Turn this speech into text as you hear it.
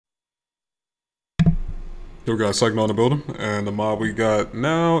Here we got Cyclone in the building, and the mod we got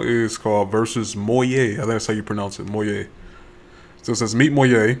now is called versus MOYAI. I think that's how you pronounce it, MOYAI. So it says, meet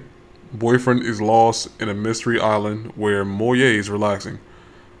MOYAI. Boyfriend is lost in a mystery island where MOYAI is relaxing.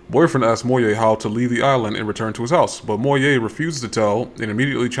 Boyfriend asks MOYAI how to leave the island and return to his house, but MOYAI refuses to tell and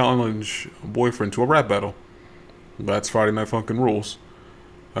immediately challenge boyfriend to a rap battle. That's Friday Night Funkin' rules.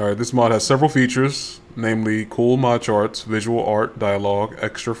 Alright, this mod has several features, namely cool mod charts, visual art, dialogue,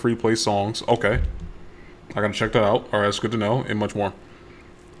 extra free play songs. Okay. I gotta check that out. Alright, that's good to know, and much more.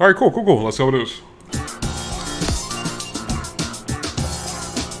 Alright, cool. Let's see how it is.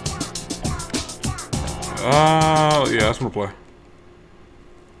 Yeah, that's what I'm gonna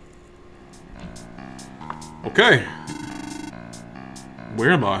play. Okay.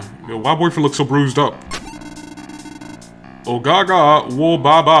 Where am I? Yo, why boyfriend looks so bruised up? Oh gaga, wo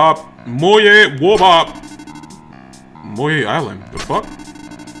baba, moye, wo bop. Moye Island, the fuck?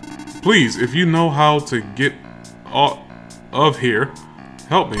 Please, if you know how to get out of here,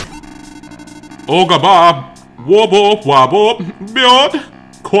 help me. Oh gaba, wo bop, wabo,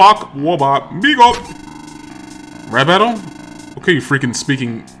 biot, quack, wo bop, bigot. Rap battle? Okay, you freaking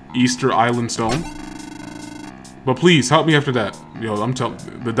speaking Easter Island Stone. But please, help me after that. Yo, I'm telling,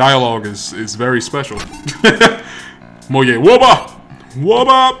 the dialogue is very special. Moye, woba!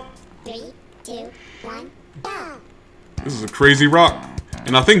 Woba! 3, 2, 1, go! This is a crazy rock.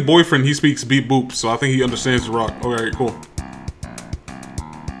 And I think boyfriend, he speaks beep boop, so I think he understands the rock. Alright, cool.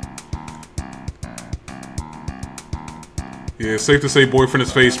 Yeah, it's safe to say boyfriend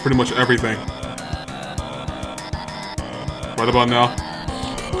has faced pretty much everything. Right about now.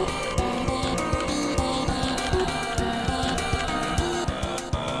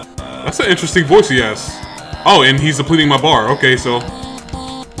 That's an interesting voice he has. Oh, and he's depleting my bar. Okay, so...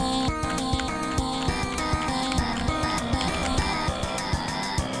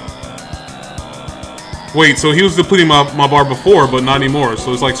 Wait, so he was depleting my bar before, but not anymore.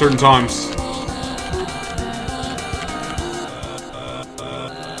 So it's like certain times.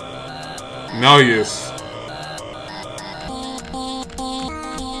 Now he is.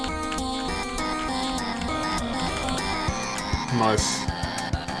 Nice.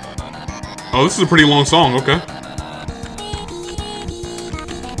 Oh, this is a pretty long song, okay.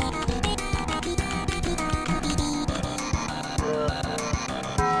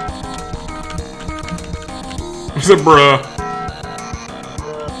 What's up, bruh?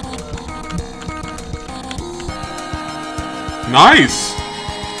 Nice!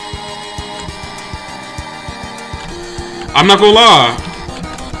 I'm not gonna lie.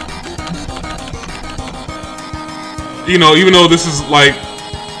 You know, even though this is like...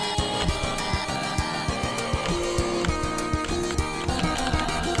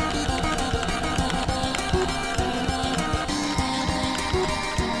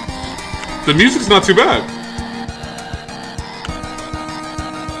 The music's not too bad.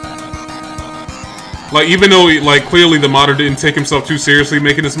 Like, even though, like, clearly the modder didn't take himself too seriously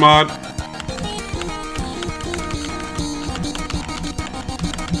making this mod.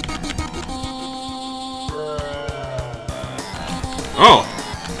 Oh.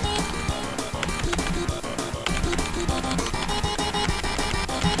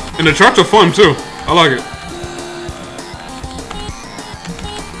 And the charts are fun, too. I like it.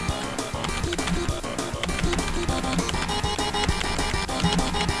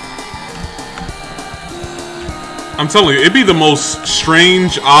 I'm telling you, it'd be the most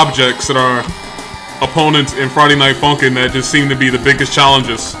strange objects that are opponents in Friday Night Funkin' that just seem to be the biggest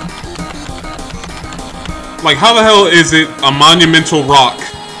challenges. Like, how the hell is it a monumental rock,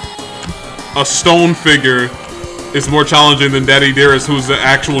 a stone figure, is more challenging than Daddy Dearest, who's the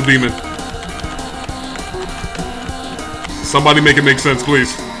actual demon? Somebody make it make sense,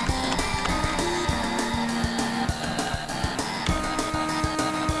 please.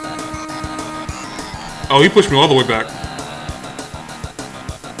 Oh, he pushed me all the way back.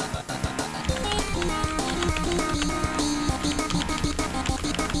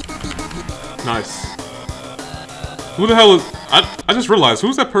 Nice. Who the hell is... I just realized,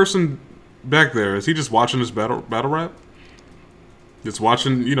 who's that person back there? Is he just watching this battle rap? Just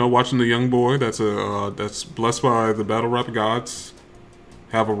watching, you know, watching the young boy that's blessed by the battle rap gods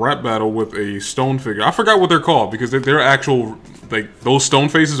have a rap battle with a stone figure. I forgot what they're called because they're actual, like, those stone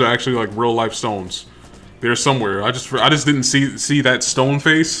faces are actually like real life stones. They're somewhere. I just didn't see that stone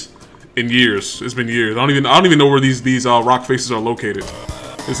face in years. It's been years. I don't even know where these rock faces are located.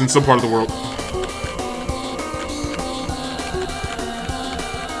 It's in some part of the world.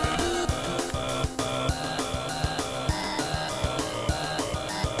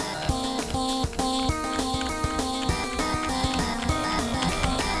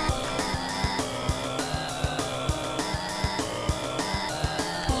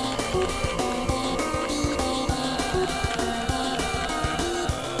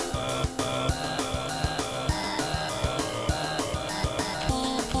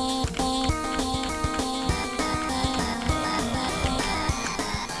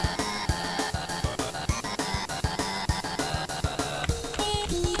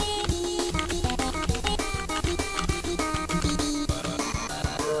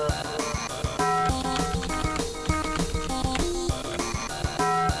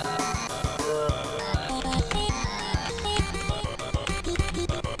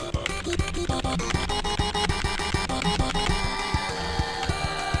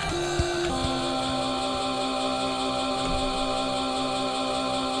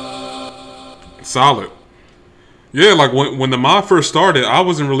 Solid. Yeah, like when the mod first started, I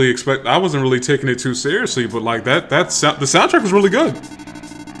wasn't really taking it too seriously, but like the soundtrack was really good.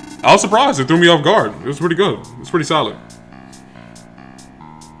 I was surprised. It threw me off guard. It was pretty good. It's pretty solid.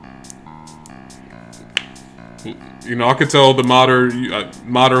 You know, I can tell the modder,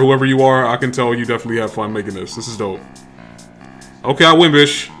 whoever you are, I can tell you definitely have fun making this. This is dope. Okay, I win,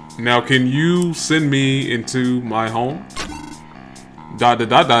 bish. Now, can you send me into my home?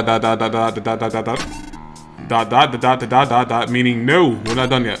 Meaning no, we're not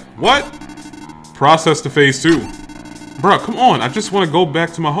done yet. What? Process to phase 2. Bruh, come on, I just want to go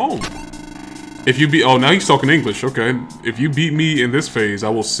back to my home. If you beat, oh, now he's talking English, okay. If you beat me in this phase, I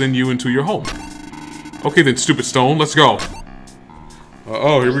will send you into your home. Okay then, stupid stone, let's go.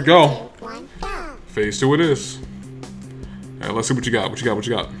 Uh-oh, here we go. Phase 2 it is. Alright, let's see what you got, what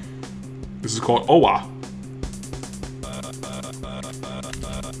you got. This is called Owa.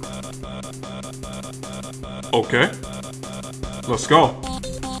 Okay. Let's go.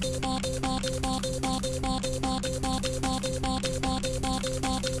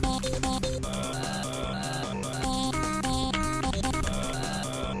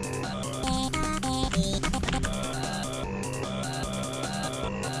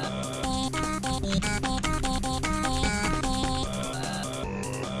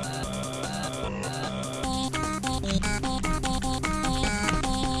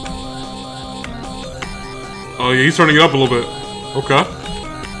 Oh yeah, he's turning it up a little bit. Okay.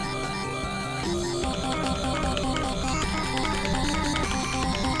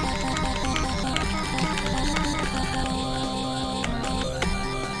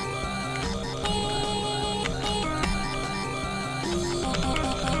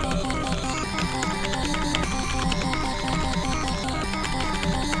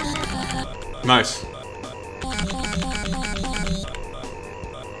 Nice.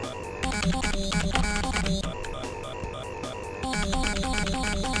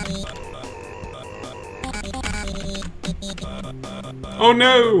 Oh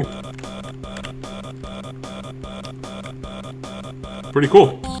no! Pretty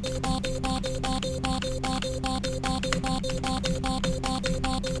cool.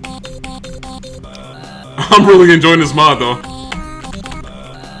 I'm really enjoying this mod though.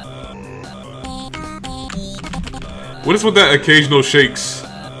 What is with that occasional shakes?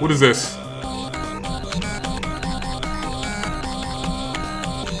 What is this?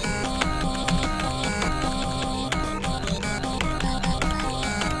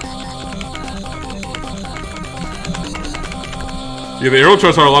 Yeah, the arrow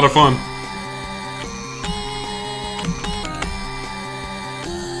charts are a lot of fun.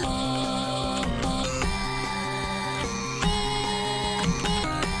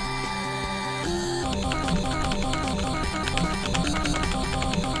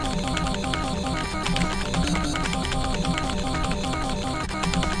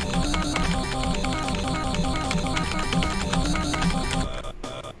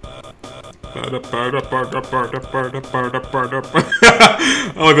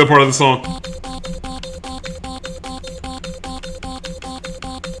 I like that part of the song.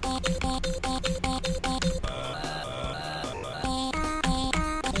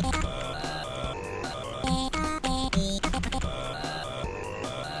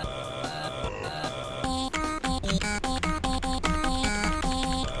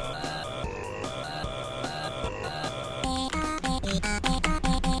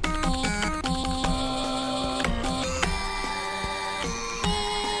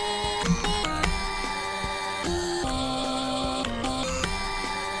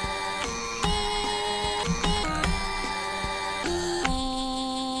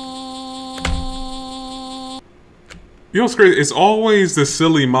 You know what's crazy? It's always the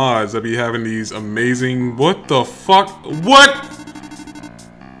silly mods that be having these amazing. What the fuck? What?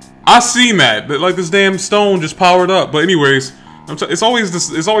 I seen that. Like this damn stone just powered up. But anyways, it's always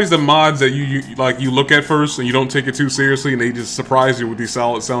this. It's always the mods that you look at first and you don't take it too seriously, and they just surprise you with these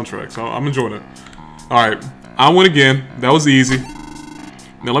solid soundtracks. So I'm enjoying it. All right, I win again. That was easy.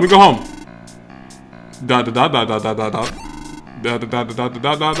 Now let me go home. Dot dot dot dot dot dot dot dot dot dot dot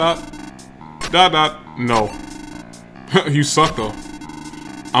dot dot dot dot. No. You suck though.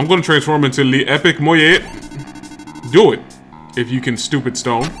 I'm gonna transform into the epic MOYAI. Do it. If you can, stupid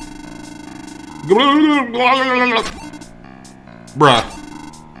stone. Bruh.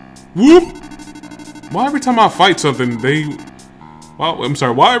 Whoop. Why every time I fight something, well, I'm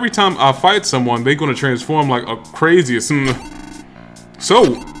sorry, why every time I fight someone, they gonna transform like a craziest?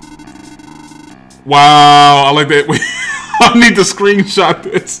 So. Wow, I like that. I need to screenshot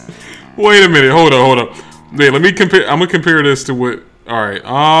this. Wait a minute, hold up. Wait, let me compare. I'm gonna compare this to what. All right.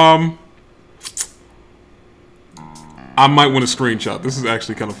 I might want a screenshot. This is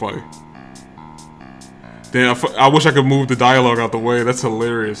actually kind of funny. Damn, I wish I could move the dialogue out the way. That's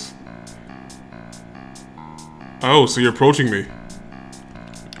hilarious. Oh, so you're approaching me.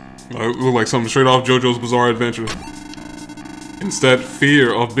 It look like something straight off JoJo's Bizarre Adventure. Instead,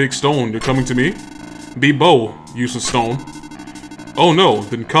 fear of big stone. You're coming to me? Be bow, useless stone. Oh no,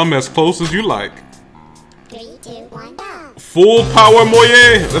 then come as close as you like. 3, 2, 1, go. Full power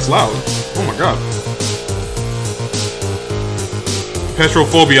MOYAI! That's loud. Oh my god.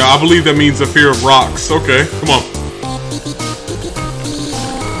 Petrophobia. I believe that means a fear of rocks. Okay, come on.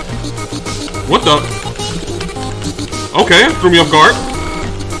 What the? Okay, threw me off guard.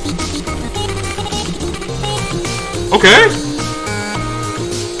 Okay.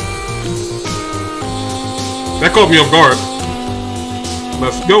 That caught me off guard.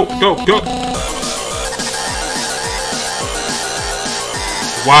 Let's go, go, go.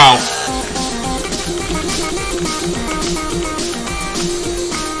 Wow.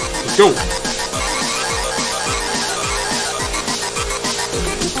 Let's go.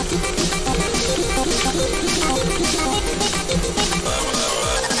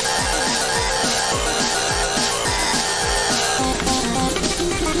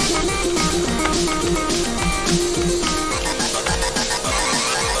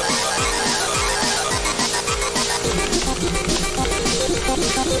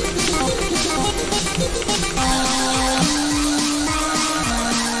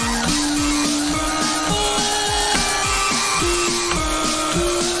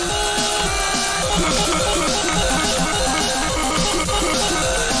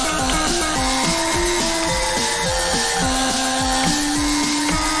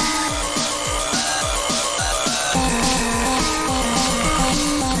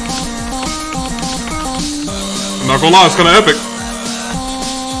 Not gonna lie, it's kinda epic.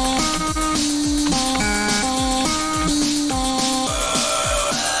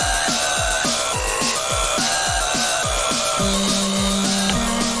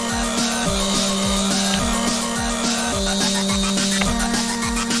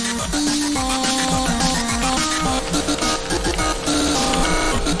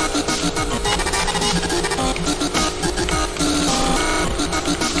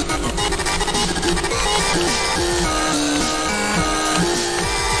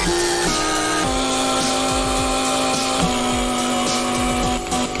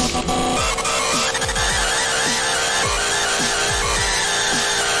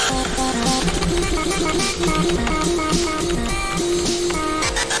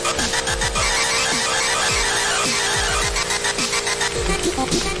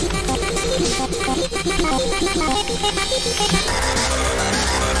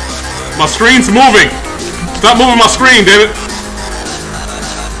 My screen's moving! Stop moving my screen, damn it!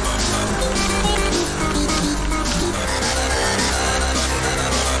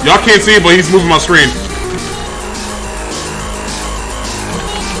 Y'all can't see it, but he's moving my screen.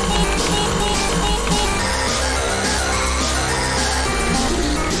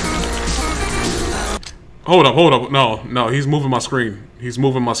 Hold up, hold up. No, no, he's moving my screen. He's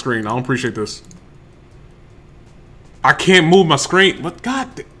moving my screen. I don't appreciate this. I can't move my screen. What?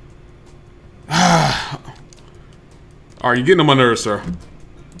 God. Alright, you're getting on my nerves, sir.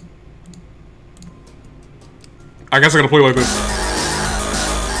 I guess I gotta play like this.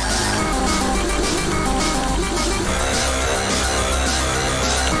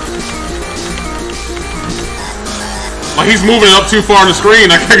 Like he's moving up too far on the screen.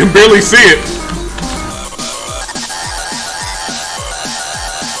 I can barely see it.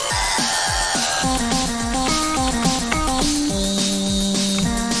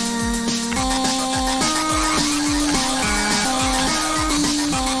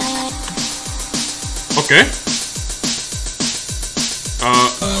 Okay.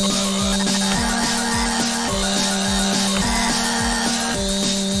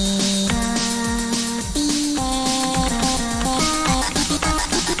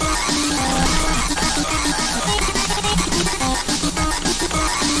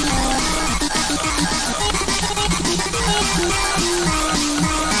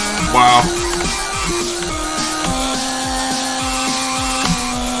 Wow.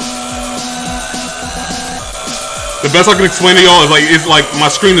 The best I can explain to y'all is it's like my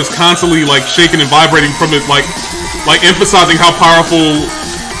screen is constantly like shaking and vibrating from it, like emphasizing how powerful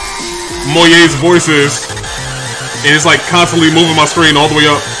MOYAI's voice is, and it's like constantly moving my screen all the way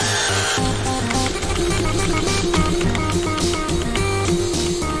up.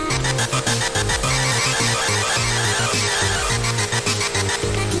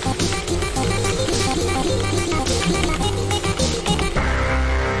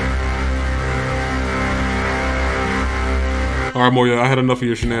 Alright, Moya, I had enough of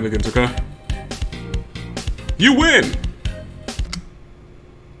your shenanigans, okay? You win!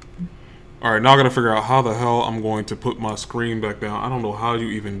 Alright, now I gotta figure out how the hell I'm going to put my screen back down. I don't know how you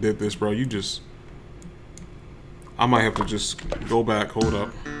even did this, bro. You just... I might have to just go back. Hold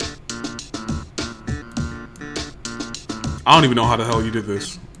up. I don't even know how the hell you did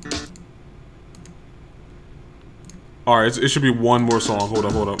this. Alright, it should be one more song. Hold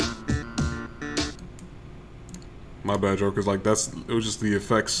up. My bad, Joe, because like it was just the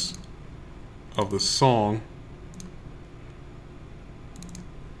effects of the song.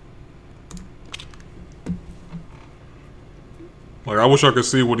 Like, I wish I could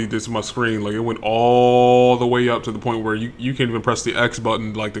see what he did to my screen. Like, it went all the way up to the point where you can't even press the X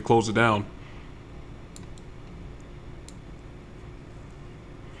button, like, to close it down.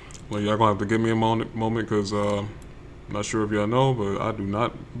 Like, y'all gonna have to give me a moment, because, I'm not sure if y'all know, but I do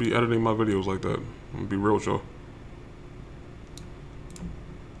not be editing my videos like that. I'm gonna be real with y'all.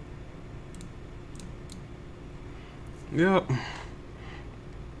 Yep.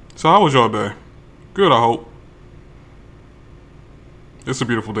 So, how was y'all day? Good, I hope. It's a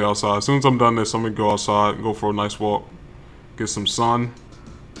beautiful day outside. As soon as I'm done this, I'm gonna go outside and go for a nice walk, get some sun,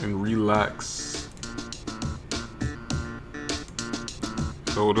 and relax.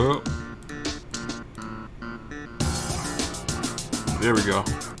 Hold up. There we go.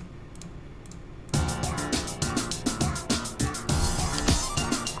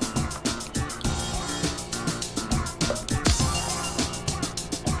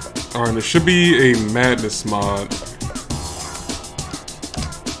 Alright, there should be a madness mod.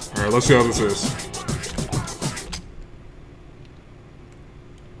 Alright, let's see how this is.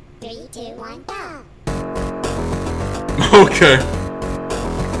 3, 2, 1, go. Okay.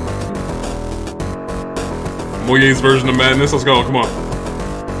 MOYAI's version of madness. Let's go. Come on.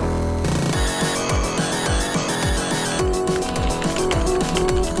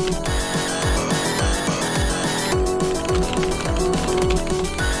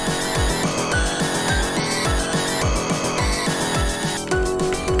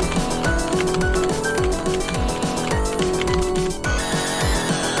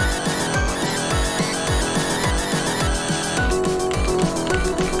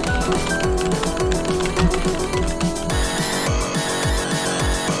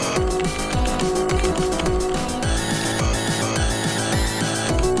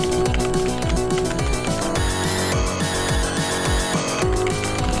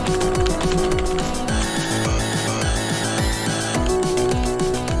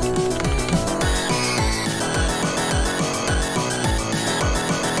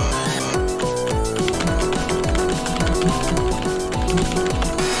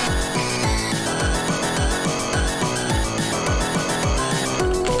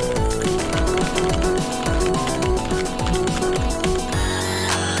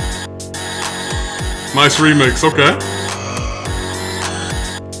 Nice remix, okay.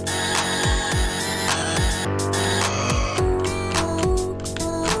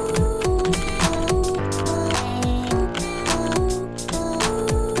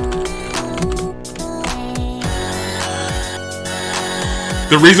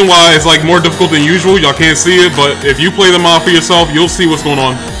 The reason why it's like more difficult than usual, y'all can't see it, but if you play them out for yourself, you'll see what's going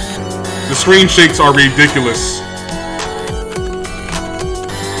on. The screen shakes are ridiculous.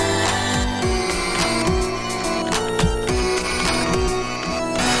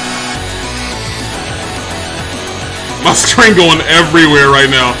 My screen going everywhere right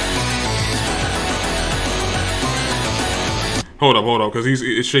now. Hold up, because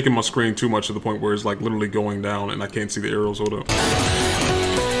it's shaking my screen too much to the point where it's like literally going down and I can't see the arrows. Hold up.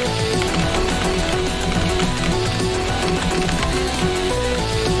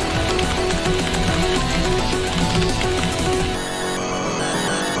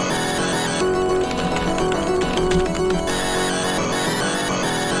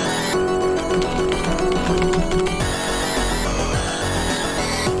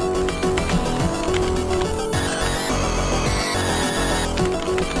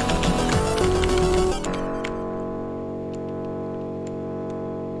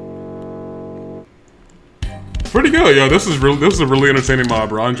 Pretty good, yo. This is a really entertaining mod,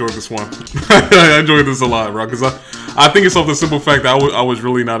 bro. I enjoyed this one. I enjoyed this a lot, bro. Because I think it's off the simple fact that I was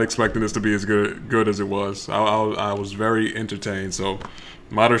really not expecting this to be as good as it was. I was very entertained. So,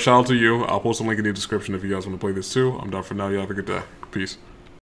 modder, shout out to you. I'll post a link in the description if you guys want to play this too. I'm done for now. You have a good day. Peace.